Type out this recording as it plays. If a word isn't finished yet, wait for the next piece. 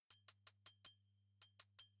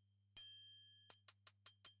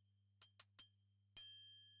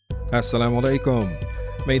Assalamu alaikum.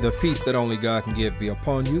 May the peace that only God can give be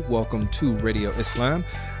upon you. Welcome to Radio Islam.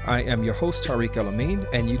 I am your host, Tariq El-Amin,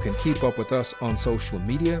 and you can keep up with us on social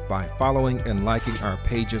media by following and liking our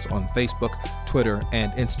pages on Facebook, Twitter,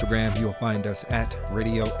 and Instagram. You'll find us at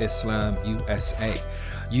Radio Islam USA.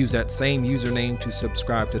 Use that same username to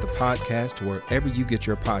subscribe to the podcast wherever you get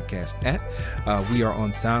your podcast at. We are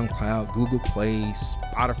on SoundCloud, Google Play,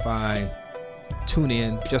 Spotify,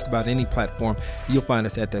 TuneIn, just about any platform. You'll find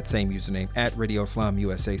us at that same username, at Radio Islam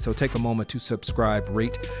USA. So take a moment to subscribe,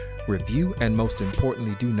 rate, review, and most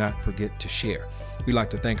importantly, do not forget to share. We'd like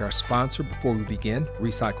to thank our sponsor before we begin,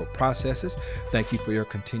 Recycle Processes. Thank you for your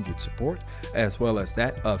continued support, as well as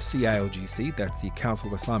that of CIOGC. That's the Council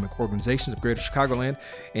of Islamic Organizations of Greater Chicagoland.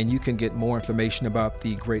 And you can get more information about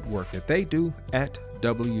the great work that they do at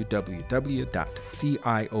www.ciogc.org.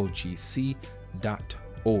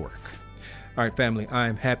 All right, family,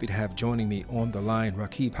 I'm happy to have joining me on the line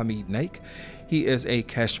Raqib Hamid Naik. He is a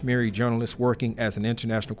Kashmiri journalist working as an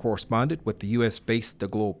international correspondent with the U.S.-based The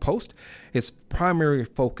Globe Post. His primary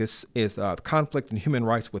focus is conflict and human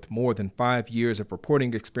rights, with more than 5 years of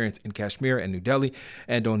reporting experience in Kashmir and New Delhi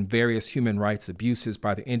and on various human rights abuses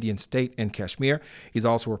by the Indian state in Kashmir. He's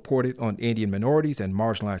also reported on Indian minorities and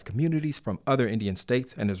marginalized communities from other Indian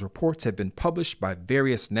states, and his reports have been published by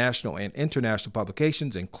various national and international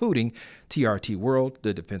publications, including TRT World,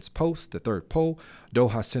 The Defense Post, The Third Pole,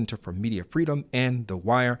 Doha Center for Media Freedom, and The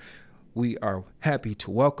Wire. We are happy to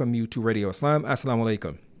welcome you to Radio Islam. Assalamu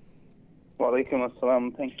alaikum. Wa alaikum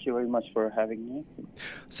assalam. Thank you very much for having me.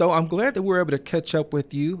 So I'm glad that we're able to catch up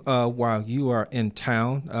with you while you are in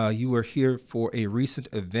town. You were here for a recent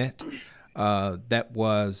event that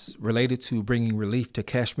was related to bringing relief to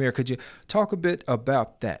Kashmir. Could you talk a bit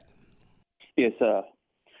about that? Yes,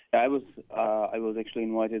 I was actually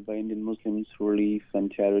invited by Indian Muslims Relief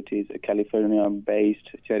and Charities, a California-based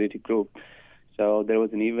charity group. So there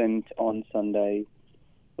was an event on Sunday.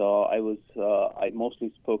 So I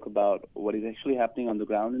mostly spoke about what is actually happening on the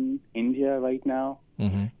ground in India right now,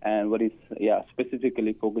 and what is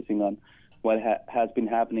specifically focusing on what has been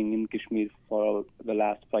happening in Kashmir for the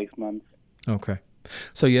last 5 months. Okay.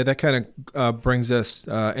 So that kind of brings us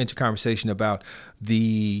into conversation about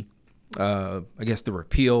the the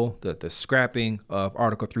repeal, the scrapping of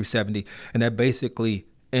Article 370, and that basically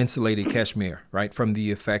insulated Kashmir, right, from the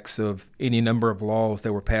effects of any number of laws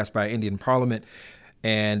that were passed by Indian Parliament,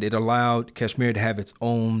 and it allowed Kashmir to have its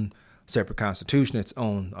own separate constitution, its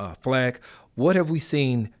own flag. What have we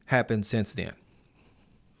seen happen since then?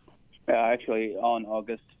 Actually, on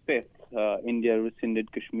August 5th, India rescinded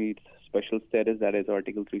Kashmir's special status, that is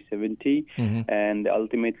Article 370, and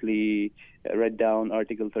ultimately read down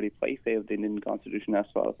Article 35A of the Indian Constitution as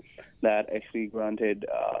well, that actually granted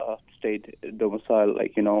state domicile,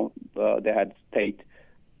 they had state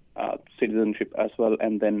citizenship as well,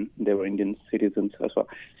 and then they were Indian citizens as well.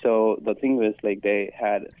 So the thing was, they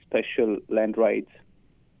had special land rights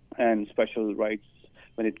and special rights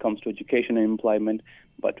when it comes to education and employment.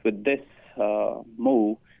 But with this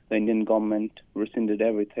move, the Indian government rescinded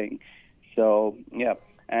everything. So,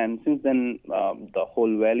 and since then, the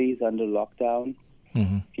whole valley is under lockdown.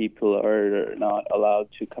 People are not allowed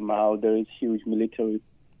to come out. There is huge military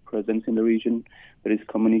presence in the region. There is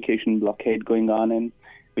communication blockade going on, and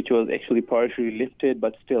which was actually partially lifted,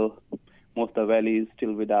 but still, most of the valley is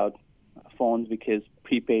still without phones because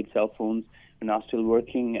prepaid cell phones are not still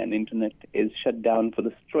working, and internet is shut down for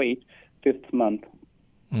the straight 5th month.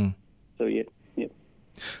 So,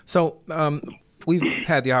 So, we've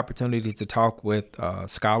had the opportunity to talk with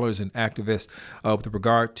scholars and activists with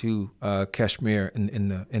regard to Kashmir in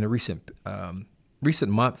the recent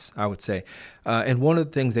months, I would say. And one of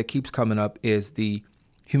the things that keeps coming up is the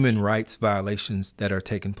human rights violations that are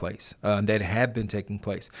taking place, that have been taking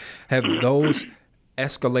place. Have those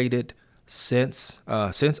escalated since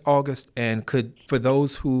August? And could, for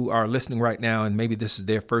those who are listening right now, and maybe this is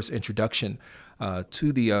their first introduction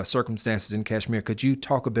to the circumstances in Kashmir, could you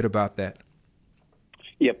talk a bit about that?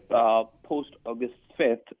 Yep. Post August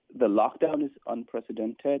 5th, the lockdown is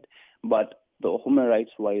unprecedented, but the human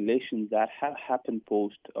rights violations that have happened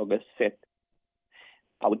post August 5th,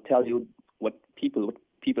 I would tell you what people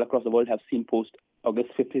across the world have seen post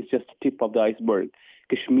August 5th is just the tip of the iceberg.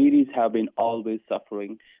 Kashmiris have been always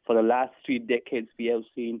suffering. For the last 3 decades, we have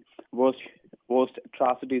seen worst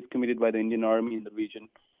atrocities committed by the Indian Army in the region.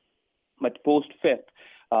 But post 5th,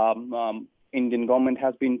 Indian government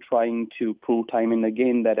has been trying to prove time and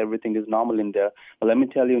again that everything is normal in there. But let me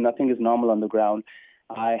tell you, nothing is normal on the ground.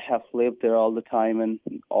 I have lived there all the time, and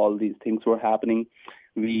all these things were happening.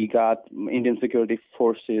 we got Indian security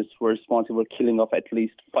forces were responsible for killing of at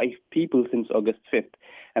least 5 people since August 5th,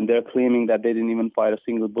 and they're claiming that they didn't even fire a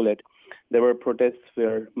single bullet. There were protests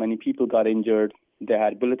where many people got injured. They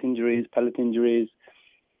had bullet injuries, pellet injuries.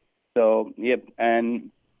 So, yep,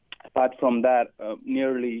 and apart from that,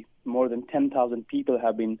 nearly more than 10,000 people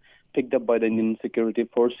have been picked up by the Indian security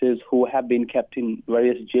forces who have been kept in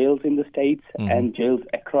various jails in the states and jails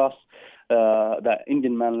across the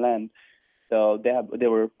Indian mainland. So they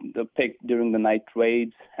were picked during the night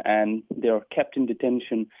raids, and they were kept in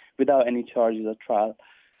detention without any charges or trial.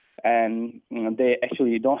 And they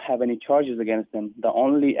actually don't have any charges against them. The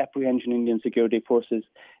only apprehension Indian security forces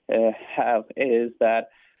have is that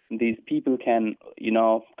these people can,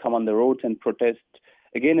 come on the roads and protest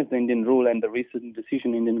against the Indian rule and the recent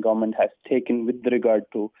decision Indian government has taken with regard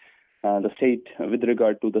to the state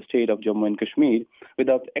of Jammu and Kashmir,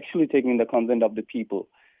 without actually taking the consent of the people.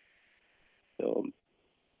 So,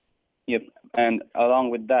 yep. And along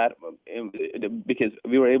with that, because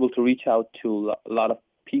we were able to reach out to a lot of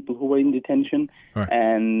people who were in detention, right.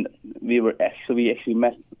 And we actually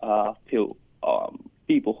met a few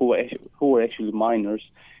people who were actually minors.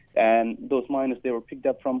 And those minors, they were picked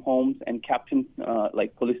up from homes and kept in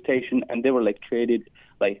police station, and they were traded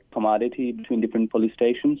like commodity between different police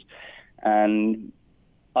stations. And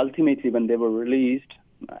ultimately, when they were released,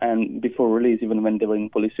 and before release, even when they were in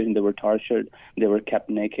police station, they were tortured. They were kept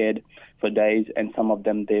naked for days, and some of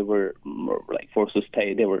them they were forced to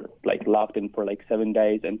stay. They were locked in for 7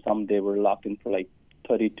 days, and some they were locked in for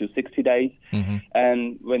 30 to 60 days. Mm-hmm.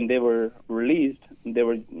 And when they were released,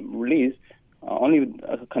 only with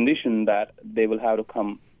a condition that they will have to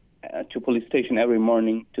come to police station every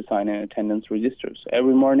morning to sign an attendance register. So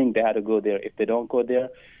every morning they had to go there. If they don't go there,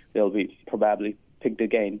 they'll be probably picked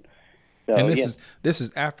again. So, and this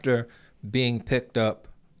is after being picked up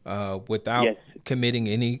without committing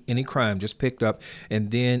any crime, just picked up,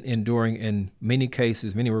 and then enduring, in many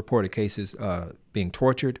reported cases, being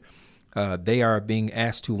tortured. They are being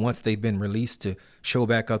asked to, once they've been released, to show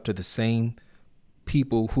back up to the same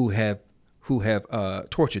people who have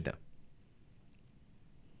tortured them.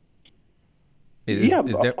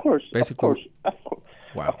 Of course.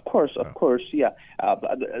 Wow. Of course, yeah.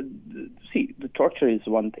 See, the torture is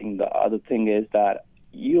one thing. The other thing is that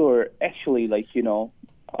you're actually the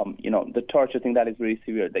torture thing that is very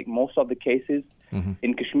severe. Most of the cases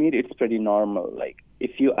in Kashmir, it's pretty normal.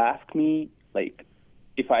 If you ask me,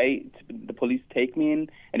 if the police take me in,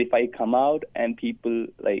 and if I come out and people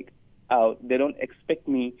out, they don't expect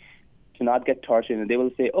me to not get tortured, and they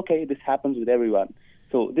will say, okay, this happens with everyone.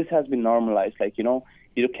 So this has been normalized.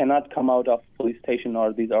 You cannot come out of police station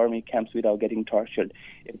or these army camps without getting tortured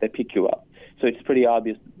if they pick you up. So it's pretty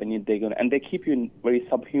obvious when they go, and they keep you in very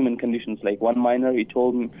subhuman conditions. One minor, he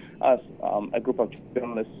told us, a group of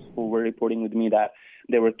journalists who were reporting with me, that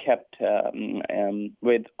they were kept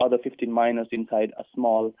with other 15 minors inside a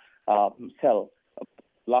small cell,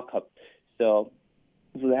 lockup. So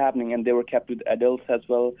this was happening, and they were kept with adults as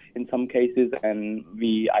well in some cases. And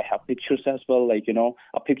I have pictures as well,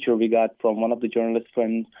 a picture we got from one of the journalist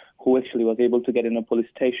friends who actually was able to get in a police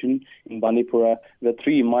station in Bandipora, where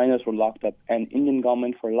 3 minors were locked up. And Indian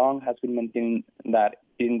government for long has been maintaining that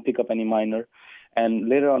it didn't pick up any minor. And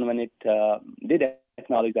later on, when it did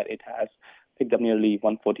acknowledge that it has picked up nearly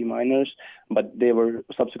 140 minors, but they were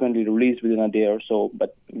subsequently released within a day or so.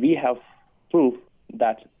 But we have proof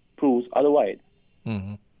that proves otherwise.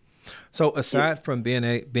 Mm-hmm. So aside from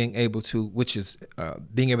being able to, which is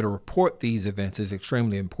being able to report these events is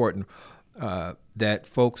extremely important, that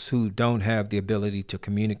folks who don't have the ability to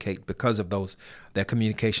communicate because of that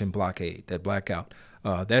communication blockade, that blackout,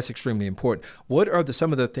 that's extremely important. What are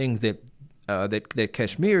some of the things that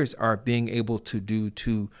Kashmiris are being able to do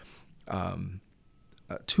to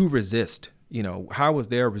resist? How is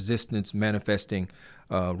their resistance manifesting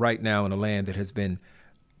right now in a land that has been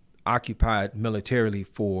occupied militarily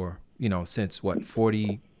for, since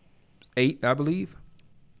 48, I believe?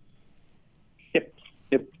 Yep.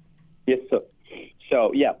 Yes, sir.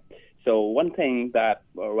 So, yeah. So one thing that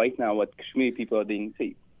right now what Kashmiri people are doing,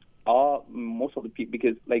 most of the people,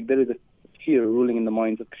 because there is a fear ruling in the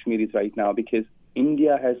minds of Kashmiris right now, because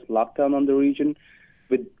India has locked down on the region.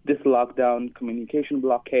 With this lockdown, communication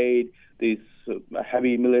blockade, this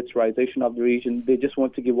heavy militarization of the region, they just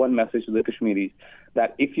want to give one message to the Kashmiris,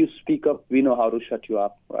 that if you speak up, we know how to shut you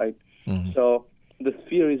up, right? Mm-hmm. So the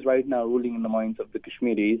fear is right now ruling in the minds of the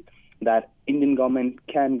Kashmiris that Indian government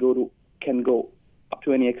can go up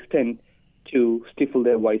to any extent to stifle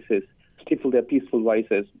their peaceful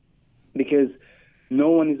voices, because no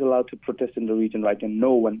one is allowed to protest in the region right now.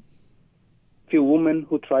 No one. Few women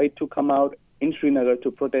who tried to come out in Srinagar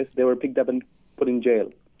to protest, they were picked up and put in jail.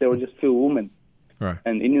 There were just few women. Right.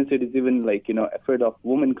 And Indian state is even afraid of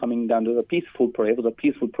women coming down to the peaceful protest. It was a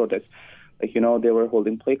peaceful protest. They were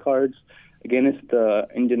holding placards against the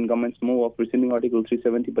Indian government's move of rescinding Article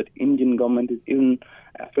 370. But Indian government is even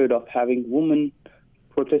afraid of having women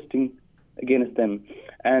protesting against them.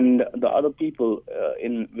 And the other people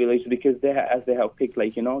in village, because they have picked,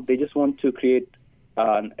 they just want to create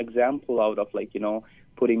an example out of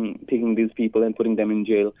taking these people and putting them in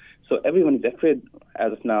jail. So everyone is afraid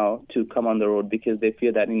as of now to come on the road because they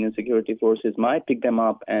fear that Indian security forces might pick them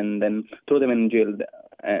up and then throw them in jail.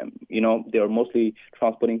 They are mostly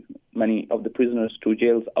transporting many of the prisoners to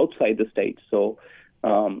jails outside the state, so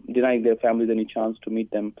denying their families any chance to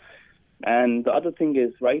meet them. And the other thing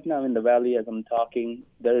is, right now in the valley, as I'm talking,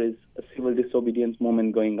 there is a civil disobedience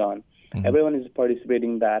movement going on. Mm-hmm. Everyone is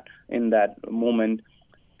participating in that movement.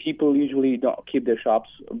 People usually don't keep their shops,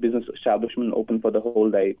 business establishment open for the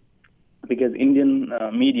whole day because Indian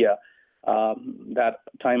media that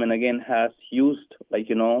time and again has used,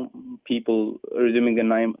 people resuming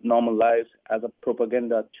their normal lives as a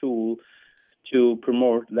propaganda tool to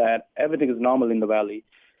promote that everything is normal in the valley.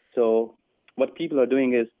 So what people are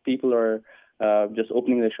doing is people are just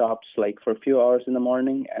opening their shops for a few hours in the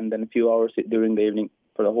morning and then a few hours during the evening.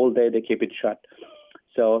 For the whole day, they keep it shut.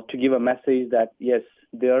 So to give a message that, yes,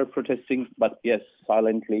 they are protesting, but yes,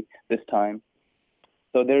 silently this time.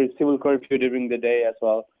 So there is civil curfew during the day as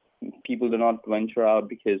well. People do not venture out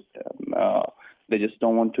because they just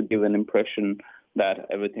don't want to give an impression that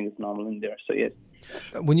everything is normal in there. So yes.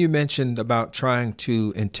 When you mentioned about trying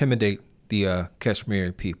to intimidate the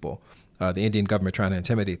Kashmiri people, the Indian government trying to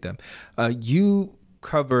intimidate them, you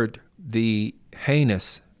covered the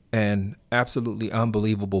heinous and absolutely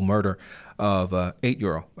unbelievable murder of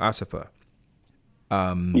 8-year-old Asifa.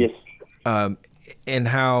 Yes. And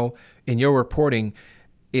how in your reporting,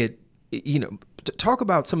 talk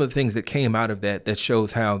about some of the things that came out of that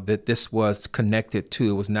shows how that this was connected to,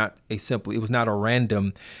 it was not a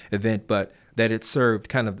random event, but that it served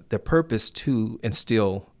kind of the purpose to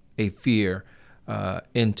instill a fear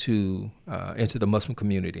into the Muslim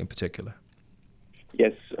community in particular.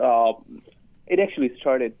 Yes. It actually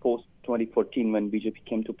started post-2014 when BJP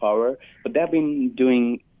came to power, but they've been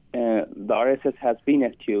doing, the RSS has been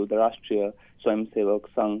active, the Rashtriya Swayamsevak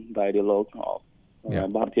Sangh, the ideologue of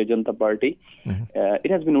Bharatiya Janata Party. Mm-hmm.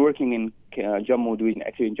 It has been working in Jammu,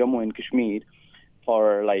 actually in Jammu and Kashmir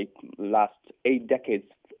for last 8 decades.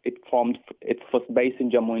 It formed its first base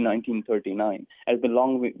in Jammu in 1939. Has been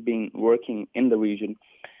long been working in the region.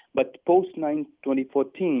 But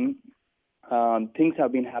post-2014, things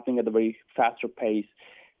have been happening at a very faster pace.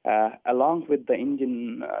 Along with the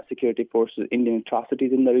Indian security forces, Indian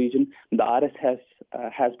atrocities in the region, the RSS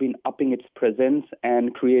has been upping its presence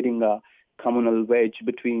and creating a communal wedge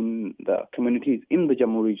between the communities in the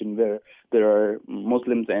Jammu region where there are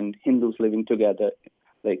Muslims and Hindus living together,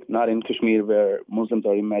 not in Kashmir where Muslims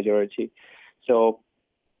are in majority. So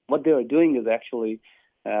what they are doing is actually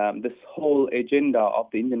this whole agenda of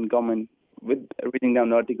the Indian government with reading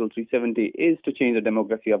down Article 370 is to change the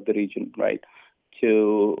demography of the region, right?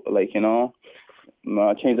 To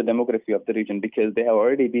change the demography of the region because they have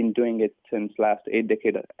already been doing it since last 8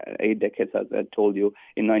 decades, as I told you.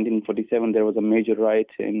 In 1947, there was a major riot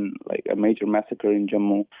a major massacre in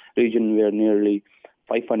Jammu region where nearly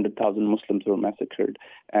 500,000 Muslims were massacred.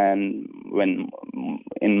 And when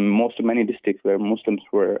in many districts where Muslims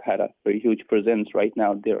had a very huge presence, right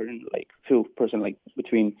now they're in few percent,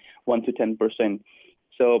 between 1 to 10%.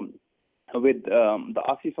 So with the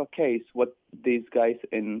Asifa case, what these guys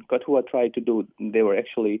in Kathua tried to do, they were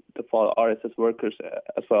actually the RSS workers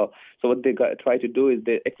as well. So what they tried to do is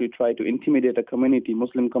they actually tried to intimidate a community,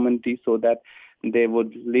 Muslim community, so that they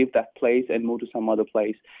would leave that place and move to some other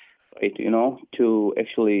place, right? To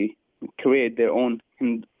actually create their own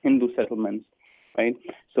Hindu settlements, right?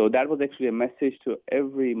 So that was actually a message to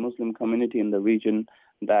every Muslim community in the region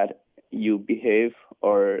that you behave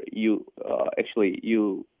or you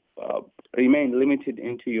remain limited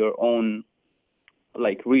into your own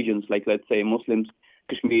regions. Let's say Muslims,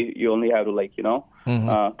 Kashmir, you only have to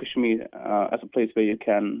Kashmir as a place where you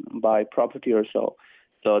can buy property or so.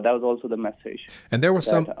 So that was also the message. And there were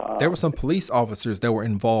some police officers that were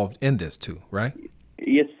involved in this too, right?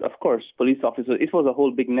 Yes, of course, police officers. It was a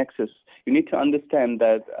whole big nexus. You need to understand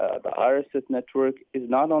that the RSS network is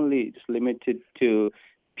not only just limited to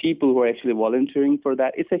people who are actually volunteering for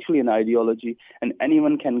that. It's actually an ideology, and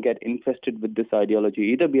anyone can get infested with this ideology,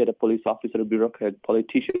 either be it a police officer, a bureaucrat,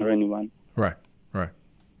 politician, or anyone. Right.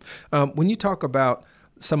 When you talk about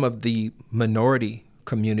some of the minority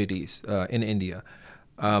communities in India,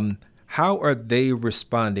 how are they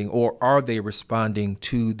responding, or are they responding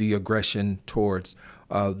to the aggression towards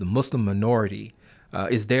the Muslim minority?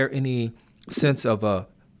 Is there any sense of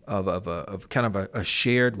of kind of a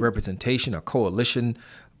shared representation, a coalition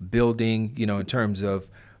building, in terms of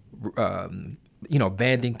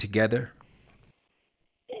banding together?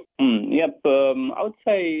 Yep. I would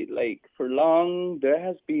say, like, for long there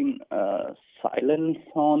has been silence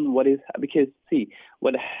on what is, because see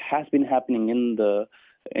what has been happening in the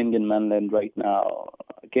Indian mainland right now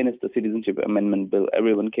against the Citizenship Amendment Bill.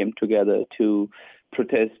 Everyone came together to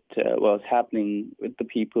protest what was happening with the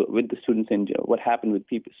people, with the students in what happened with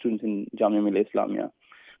students in Jamia Millia Islamia.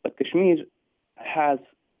 But Kashmir has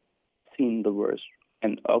seen the worst,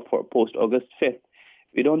 and for post August 5th,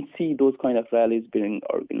 we don't see those kind of rallies being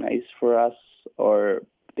organized for us or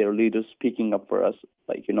their leaders speaking up for us,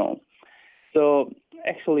 So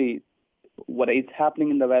actually, what is happening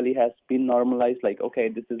in the valley has been normalized. Like, okay,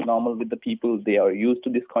 this is normal with the people. They are used to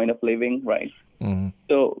this kind of living, right? Mm-hmm.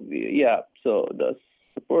 So the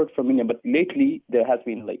support from India, but lately there has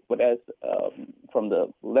been from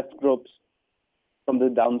the left groups, from the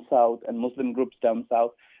down south and Muslim groups down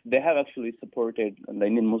south, they have actually supported the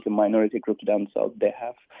Indian Muslim minority groups down south. They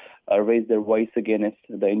have raised their voice against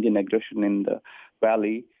the Indian aggression in the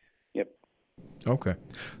valley. Yep. Okay.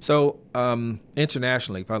 So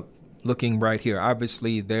internationally, if I'm looking right here,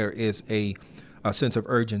 obviously there is a sense of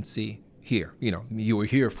urgency here. You were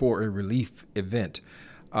here for a relief event.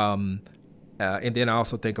 And then I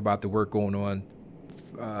also think about the work going on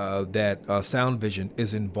that Sound Vision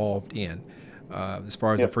is involved in. As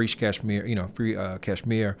far as the Free Kashmir,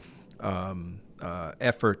 Kashmir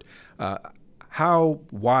effort, how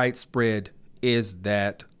widespread is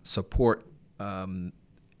that support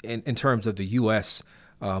in terms of the U.S.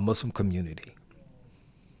 Muslim community?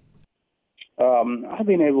 I've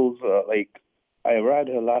been able to, I arrived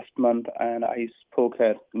here last month and I spoke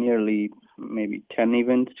at nearly maybe 10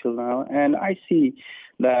 events till now, and I see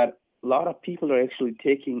that a lot of people are actually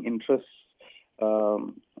taking interest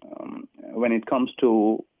when it comes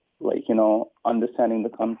to understanding the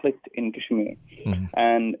conflict in Kashmir. Mm-hmm.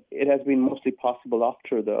 And it has been mostly possible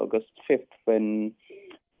after the August 5th, when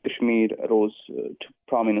Kashmir rose to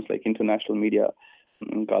prominence, international media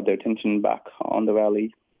got their attention back on the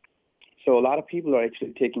valley. So a lot of people are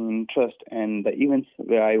actually taking interest, and the events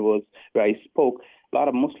where I spoke, a lot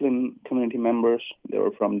of Muslim community members, they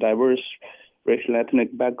were from diverse racial and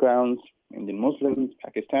ethnic backgrounds, Indian Muslims,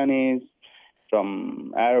 Pakistanis,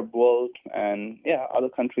 from Arab world, and other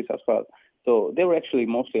countries as well. So they were actually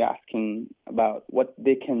mostly asking about what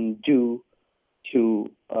they can do to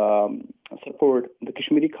support the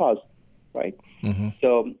Kashmiri cause, right? Mm-hmm.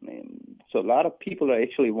 So a lot of people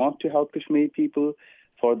actually want to help Kashmiri people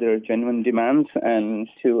for their genuine demands and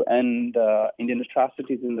to end Indian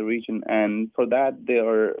atrocities in the region. And for that,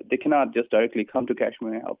 they cannot just directly come to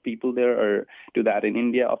Kashmir and help people there or do that in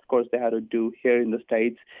India. Of course, they had to do here in the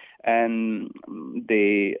States. And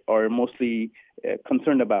they are mostly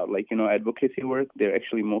concerned about, advocacy work. They're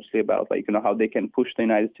actually mostly about, how they can push the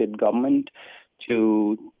United States government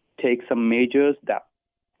to take some measures that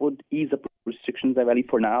would ease up restrictions in the valley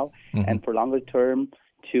for now, mm-hmm. and for longer term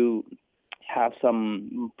to have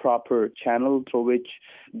some proper channel through which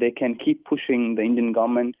they can keep pushing the Indian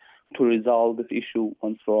government to resolve this issue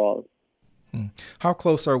once for all. How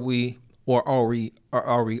close are we, or are we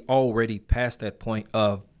already past that point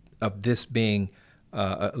of this being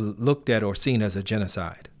looked at or seen as a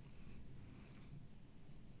genocide?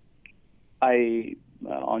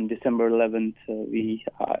 On December 11th,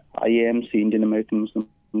 IAMC, Indian American Muslim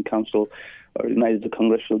Council, organized a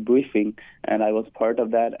congressional briefing, and I was part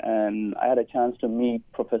of that. And I had a chance to meet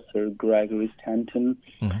Professor Gregory Stanton,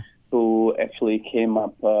 mm-hmm. who actually came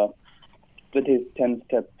up with his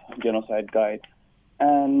 10-step genocide guide.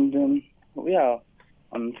 And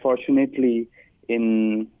unfortunately,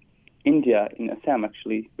 in India, in Assam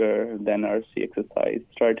actually, where the NRC exercise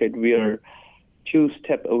started, we are 2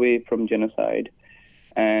 steps away from genocide.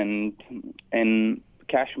 And in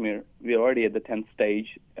Kashmir, we're already at the 10th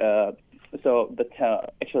stage. So this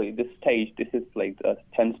is like a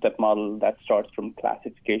 10-step model that starts from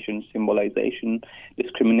classification, symbolization,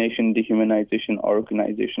 discrimination, dehumanization,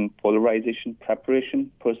 organization, polarization, preparation,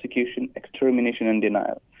 persecution, extermination, and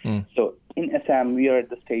denial. So in Assam, we are at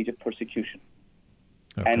the stage of persecution.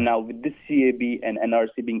 Okay. And now with this CAB and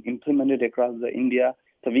NRC being implemented across India,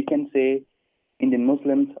 so we can say Indian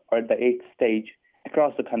Muslims are at the 8th stage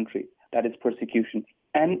across the country, that is persecution.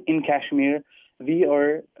 And in Kashmir, we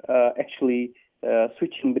are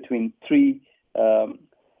switching between three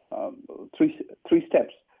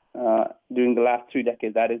steps. during the last 3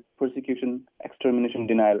 decades. That is persecution, extermination,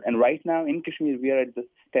 denial. And right now in Kashmir, we are at the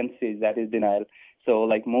 10th stage, that is denial. So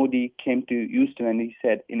like Modi came to Houston and he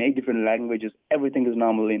said in 8 different languages, everything is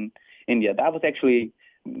normal in India. That was actually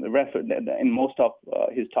in most of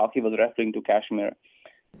his talk, he was referring to Kashmir.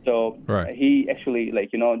 So Right. he actually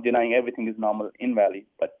denying everything is normal in Valley.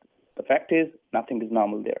 But the fact is nothing is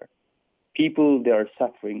normal there. People, they are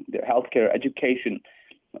suffering, their healthcare, education,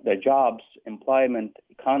 their jobs, employment,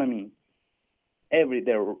 economy,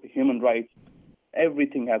 their human rights,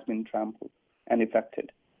 everything has been trampled and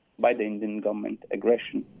affected by the Indian government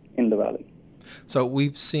aggression in the Valley. So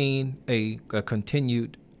we've seen a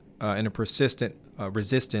continued and a persistent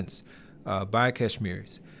resistance by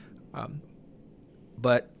Kashmiris.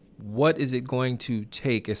 But what is it going to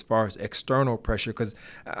take as far as external pressure? Because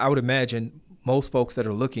I would imagine most folks that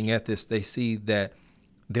are looking at this, they see that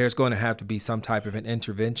there's going to have to be some type of an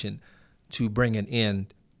intervention to bring an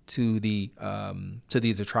end to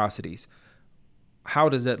these atrocities. How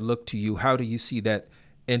does that look to you? How do you see that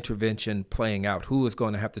intervention playing out? Who is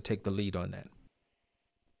going to have to take the lead on that?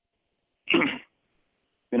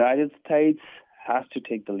 United States has to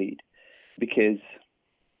take the lead because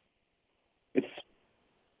it's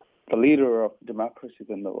the leader of democracies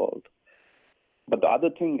in the world. But the other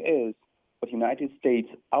thing is, what United States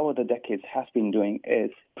over the decades has been doing is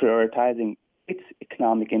prioritizing its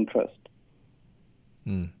economic interest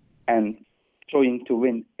and trying to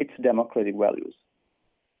win its democratic values.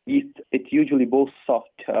 It usually boasts of,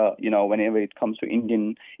 whenever it comes to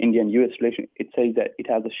Indian-U.S. relation, it says that it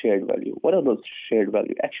has a shared value. What are those shared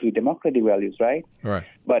values? Actually, democratic values, right? Right.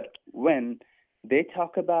 But when they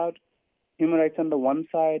talk about human rights on the one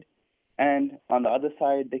side, and on the other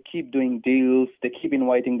side, they keep doing deals. They keep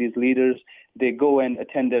inviting these leaders. They go and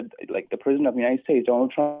attended, like the president of the United States,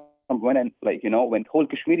 Donald Trump, went and, when whole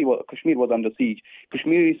Kashmir was under siege.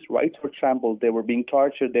 Kashmiris' rights were trampled. They were being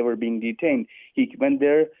tortured. They were being detained. He went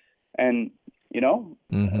there and,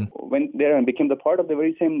 went there and became the part of the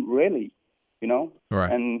very same rally,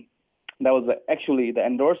 Right. And that was actually the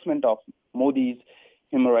endorsement of Modi's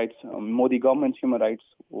human rights, Modi government's human rights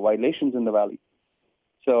violations in the Valley.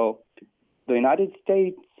 So the United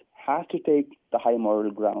States has to take the high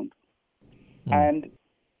moral ground and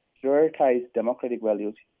prioritize democratic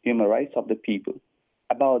values, human rights of the people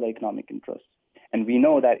above the economic interests. And we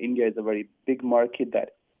know that India is a very big market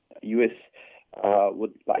that U.S.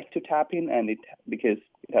 Would like to tap in, and because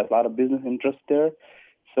it has a lot of business interests there.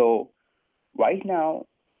 So right now,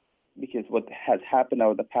 because what has happened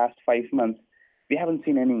over the past 5 months, we haven't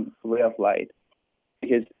seen any ray of light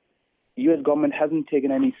because U.S. government hasn't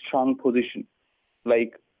taken any strong position.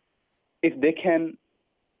 Like, if they can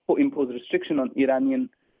impose restriction on Iranian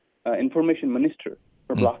information minister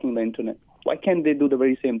for blocking the internet, why can't they do the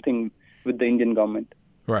very same thing with the Indian government?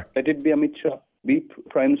 Right. Let it be Amit Shah, be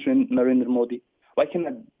Prime Minister Narendra Modi. Why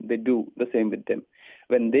cannot they do the same with them?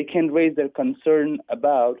 When they can raise their concern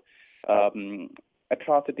about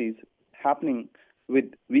atrocities happening with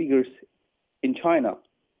Uyghurs in China,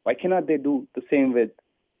 why cannot they do the same with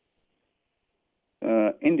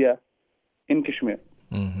India in Kashmir?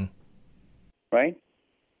 Right?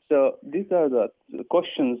 So these are the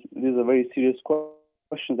questions. These are very serious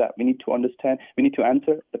questions that we need to understand. We need to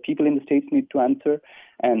answer. The people in the states need to answer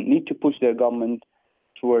and need to push their government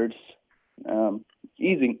towards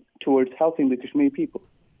towards helping the Kashmiri people.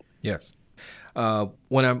 Yes.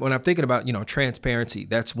 When I'm thinking about transparency,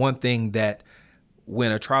 that's one thing that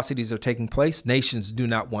when atrocities are taking place, nations do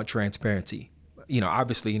not want transparency.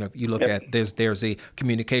 Obviously, if you look at there's a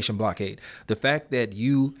communication blockade. The fact that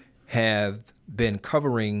you have been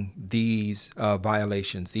covering these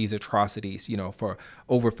violations, these atrocities, for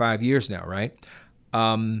over 5 years now, right?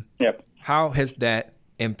 How has that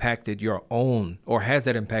impacted your own, or has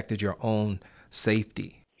that impacted your own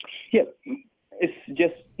safety? Yeah, it's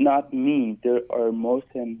just not me. There are more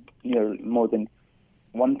than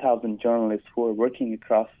 1,000 journalists who are working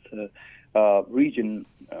across the region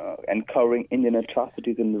and covering Indian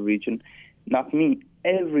atrocities in the region. Not me,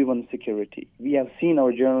 everyone's security. We have seen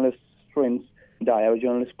our journalist friends die, our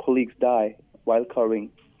journalist colleagues die while covering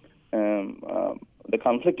the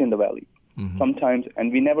conflict in the Valley. Sometimes,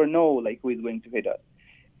 and we never know who is going to hit us,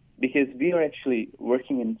 because we are actually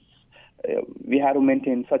working in. We had to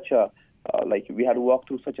maintain such a we had to walk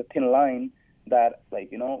through such a thin line that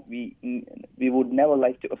we would never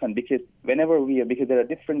like to offend, because because there are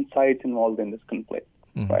different sides involved in this conflict,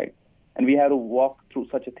 right? And we had to walk through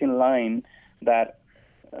such a thin line that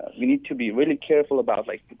we need to be really careful about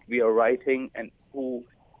what we are writing and who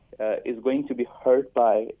is going to be hurt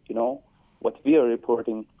by what we are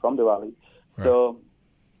reporting from the Valley. Right. So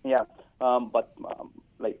but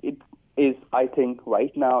like it is, I think,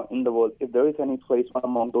 right now in the world, if there is any place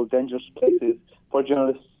among those dangerous places for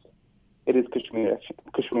journalists, it is Kashmir,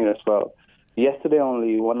 Kashmir as well. Yesterday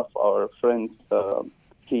only, one of our friends,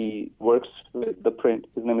 he works with the print,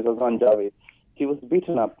 his name is Azan Javed, he was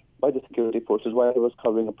beaten up by the security forces while he was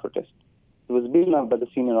covering a protest. He was beaten up by the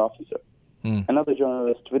senior officer. Another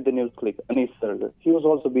journalist with the news click, Anis Sargar, he was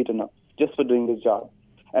also beaten up just for doing his job.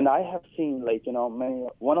 And I have seen,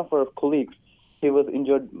 one of our colleagues, he was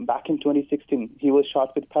injured back in 2016. He was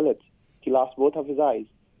shot with pellets. He lost both of his eyes.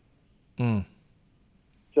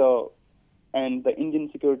 So, and the Indian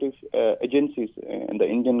security agencies and the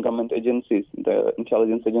Indian government agencies, the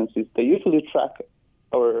intelligence agencies, they usually track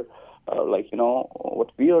our,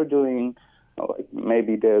 what we are doing.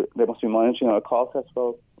 Maybe they must be monitoring our calls as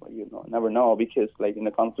well. Never know, because in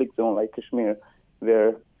a conflict zone like Kashmir,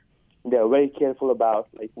 where they are very careful about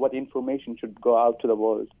what information should go out to the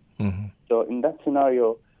world. So in that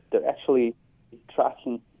scenario, they're actually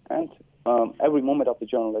tracking and every moment of the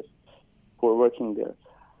journalists who are working there.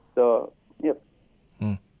 So, yep.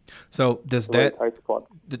 So does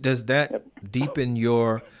that deepen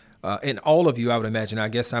your, and all of you, I would imagine, I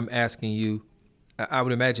guess I'm asking you, I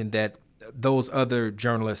would imagine that those other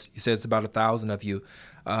journalists, you said it's about 1,000 of you,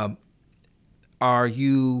 are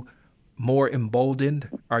you more emboldened?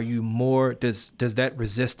 Are you more, does that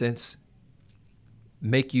resistance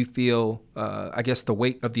make you feel, I guess, the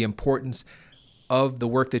weight of the importance of the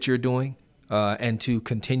work that you're doing and to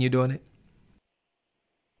continue doing it?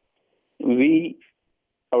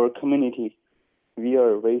 Our community, we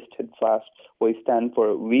are very steadfast. We stand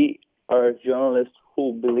for, we are journalists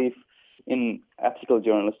who believe in ethical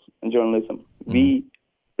journalism. We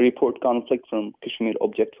report conflict from Kashmir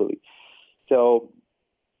objectively. So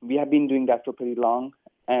we have been doing that for pretty long,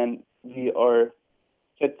 and we are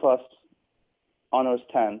steadfast on our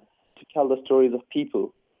stand to tell the stories of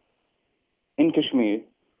people in Kashmir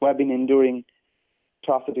who have been enduring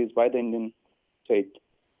atrocities by the Indian state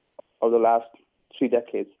over the last 3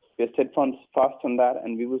 decades. We are steadfast on that,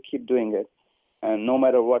 and we will keep doing it. And no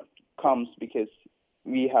matter what comes, because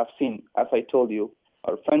we have seen, as I told you,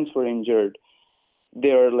 our friends were injured.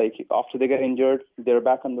 They're after they get injured, they're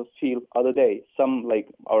back on the field other day. Some,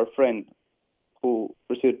 our friend who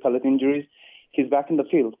received pellet injuries, he's back in the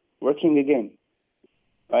field working again.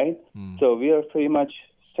 Right? So we are pretty much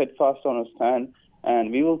steadfast on our stand,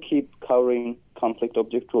 and we will keep covering conflict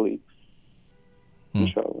objectively,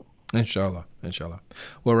 inshallah. Inshallah.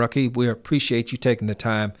 Well, Raqib, we appreciate you taking the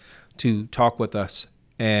time to talk with us,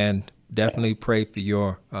 and definitely pray for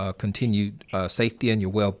your continued safety and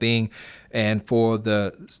your well-being, and for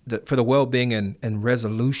the well-being and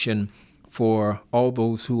resolution for all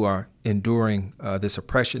those who are enduring this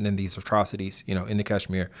oppression and these atrocities, in the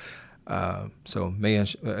Kashmir. So may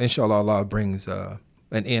inshallah Allah brings an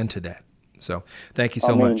end to that. So thank you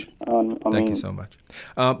so much. Thank you so much.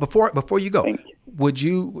 Before you go, would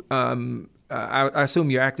you? I assume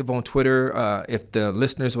you're active on Twitter. If the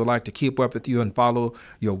listeners would like to keep up with you and follow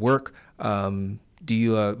your work, would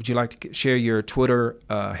you like to share your Twitter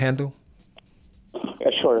handle? Yeah,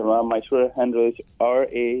 sure. My Twitter handle is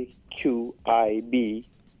RAQIB_NAIK.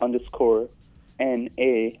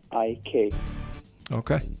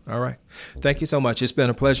 Okay. All right. Thank you so much. It's been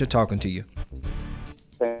a pleasure talking to you.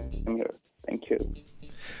 Same here. Thank you.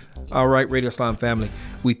 All right, Radio Islam family,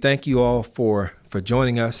 we thank you all for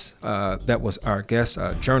joining us. That was our guest,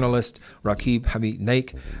 journalist Raqib Hamid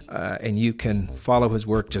Naik, and you can follow his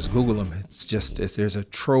work. Just Google him. There's a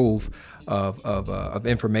trove of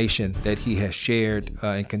information that he has shared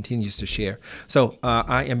and continues to share. So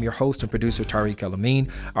I am your host and producer, Tariq El-Amin.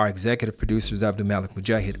 Our executive producer is Abdul Malik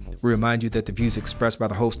Mujahid. We remind you that the views expressed by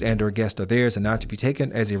the host and or guest are theirs and not to be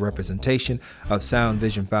taken as a representation of Sound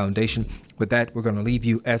Vision Foundation. With that, we're going to leave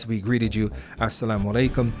you as we greeted you. Assalamu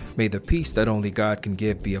alaikum. May the peace that only God can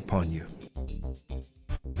give be upon you.